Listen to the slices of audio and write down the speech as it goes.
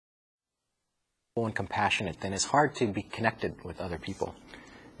and compassionate, then it's hard to be connected with other people.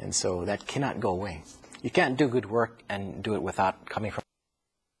 And so that cannot go away. You can't do good work and do it without coming from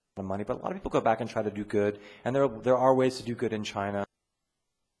money, but a lot of people go back and try to do good, and there are ways to do good in China.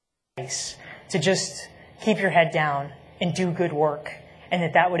 To just keep your head down and do good work,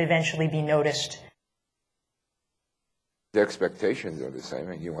 and that would eventually be noticed. The expectations are the same,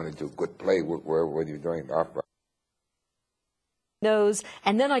 and you want to do good play whether you're doing off. Knows,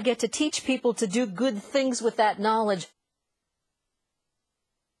 and then I get to teach people to do good things with that knowledge.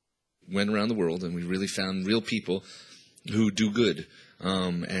 Went around the world, and we really found real people who do good.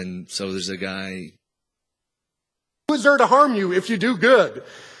 And so there's a guy. Who is there to harm you if you do good?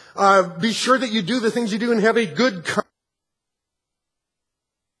 Be sure that you do the things you do and have a good.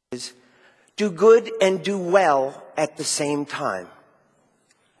 Do good and do well at the same time.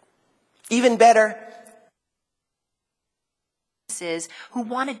 Even better. Who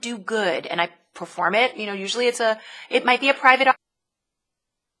want to do good, and I perform it. You know, usually it might be a private.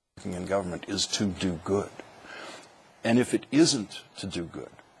 Working in government is to do good. And if it isn't to do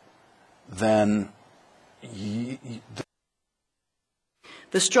good, then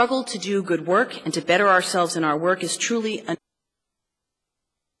the struggle to do good work and to better ourselves in our work is truly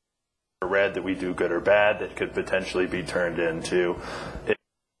read that we do good or bad that could potentially be turned into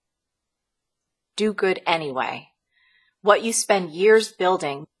do good anyway. What you spend years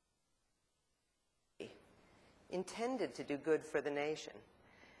building. Intended to do good for the nation.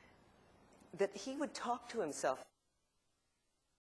 That he would talk to himself.